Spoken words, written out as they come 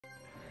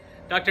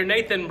Dr.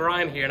 Nathan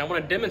Bryan here, and I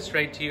want to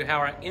demonstrate to you how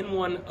our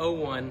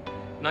N1O1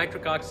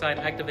 nitric oxide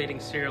activating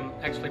serum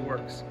actually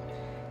works.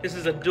 This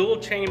is a dual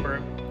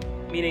chamber,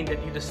 meaning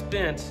that you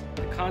dispense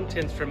the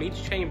contents from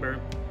each chamber,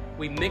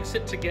 we mix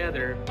it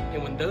together,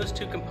 and when those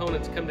two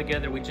components come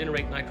together, we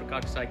generate nitric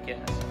oxide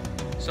gas.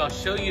 So I'll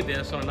show you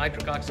this on a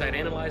nitric oxide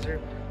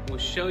analyzer. We'll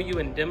show you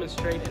and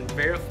demonstrate and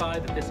verify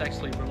that this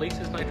actually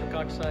releases nitric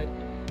oxide.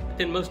 But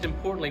then most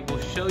importantly,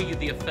 we'll show you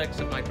the effects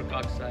of nitric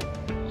oxide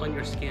on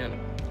your skin.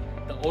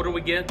 The older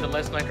we get, the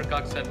less nitric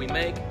oxide we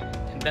make,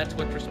 and that's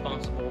what's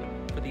responsible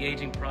for the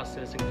aging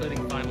process,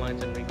 including fine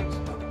lines and wrinkles.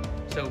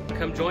 So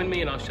come join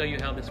me and I'll show you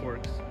how this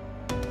works.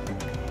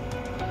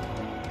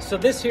 So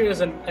this here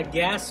is a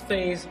gas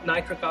phase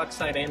nitric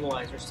oxide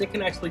analyzer, so it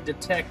can actually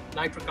detect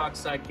nitric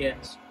oxide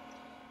gas.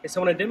 And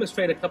so I want to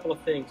demonstrate a couple of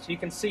things. You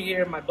can see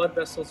here my blood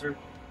vessels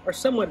are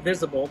somewhat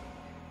visible.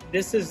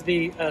 This is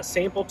the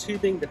sample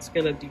tubing that's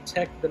going to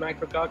detect the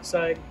nitric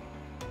oxide.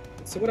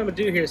 And so what I'm going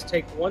to do here is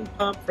take one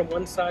pump from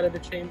one side of the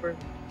chamber,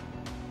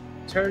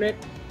 turn it,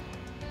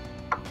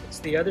 it's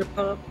the other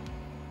pump.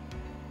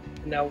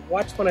 And now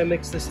watch when I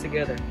mix this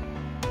together.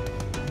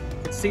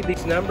 You can see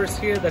these numbers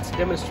here, that's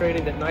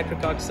demonstrating that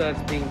nitric oxide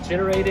is being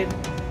generated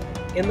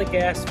in the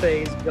gas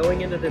phase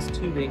going into this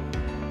tubing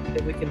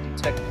that we can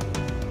detect it.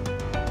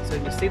 So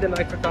you see the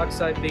nitric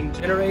oxide being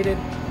generated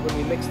when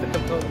we mix the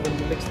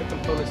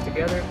components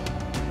together.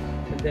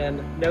 And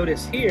then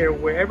notice here,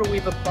 wherever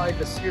we've applied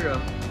the serum,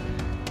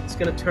 it's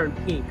going to turn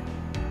pink.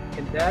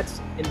 And that's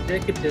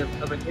indicative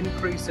of an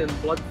increase in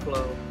blood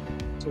flow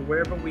to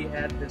wherever we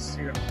add this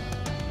serum.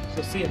 So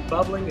you'll see it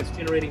bubbling, it's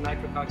generating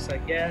nitric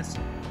oxide gas.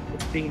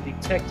 It's being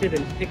detected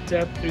and picked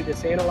up through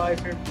this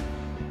analyzer.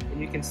 And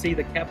you can see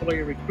the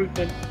capillary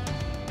recruitment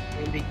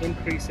and the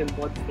increase in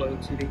blood flow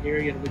to the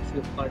area in which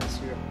you apply the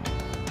serum.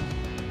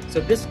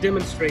 So this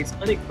demonstrates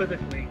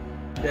unequivocally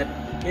that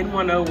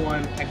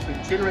N1O1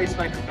 actually generates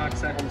nitric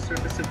oxide on the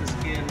surface of the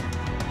skin.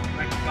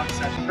 Nitric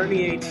oxide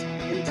permeates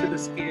into the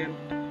skin,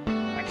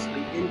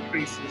 actually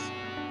increases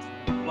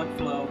blood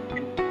flow,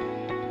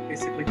 and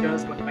basically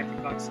does what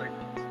nitric oxide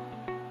does.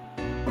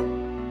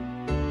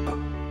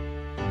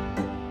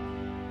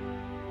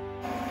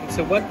 And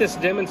so what this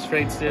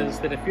demonstrates is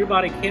that if your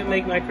body can't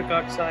make nitric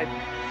oxide,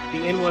 the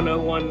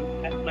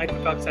N1O1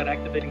 nitric oxide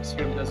activating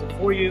serum does it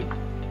for you.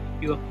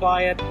 You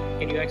apply it,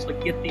 and you actually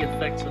get the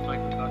effects of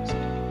nitric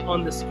oxide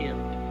on the skin.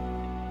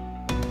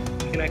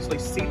 You can actually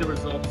see the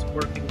results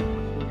working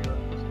before your eyes.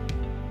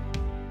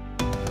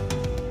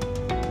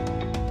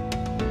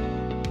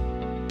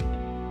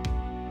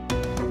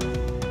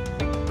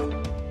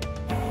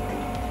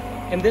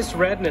 And this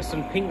redness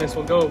and pinkness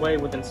will go away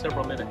within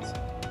several minutes.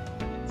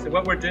 So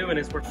what we're doing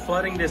is we're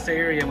flooding this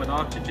area with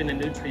oxygen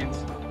and nutrients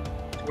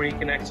to where you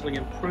can actually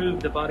improve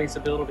the body's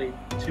ability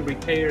to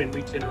repair and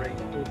regenerate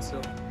old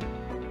cells.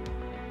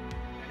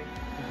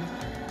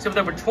 So with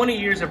over 20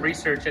 years of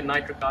research in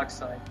nitric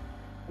oxide,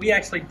 we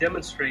actually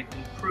demonstrate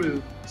and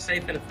prove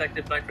safe and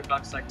effective nitric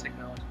oxide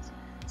technologies.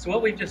 So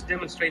what we've just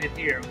demonstrated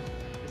here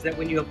is that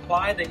when you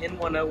apply the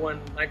N1O1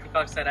 nitric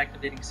oxide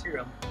activating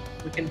serum,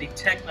 we can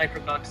detect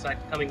nitric oxide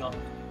coming off.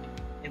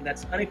 And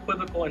that's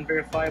unequivocal and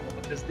verifiable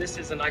because this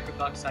is a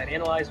nitric oxide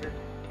analyzer.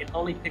 It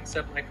only picks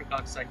up nitric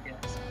oxide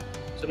gas.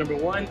 So number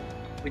one,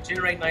 we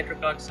generate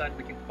nitric oxide,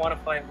 we can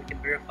quantify it, we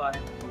can verify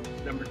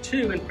it. Number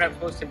two, and perhaps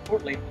most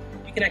importantly,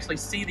 you can actually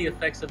see the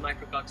effects of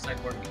nitric oxide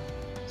working.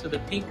 So the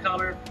pink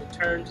color it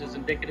turns is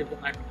indicative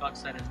that nitric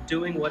oxide is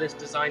doing what it's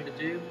designed to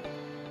do.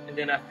 And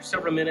then after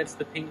several minutes,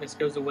 the pinkness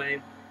goes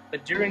away.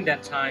 But during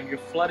that time, you're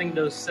flooding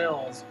those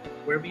cells,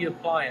 wherever you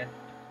apply it,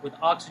 with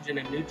oxygen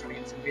and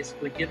nutrients, and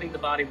basically giving the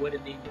body what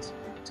it needs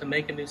to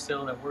make a new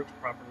cell that works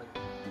properly.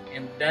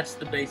 And that's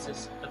the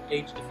basis of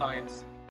age defiance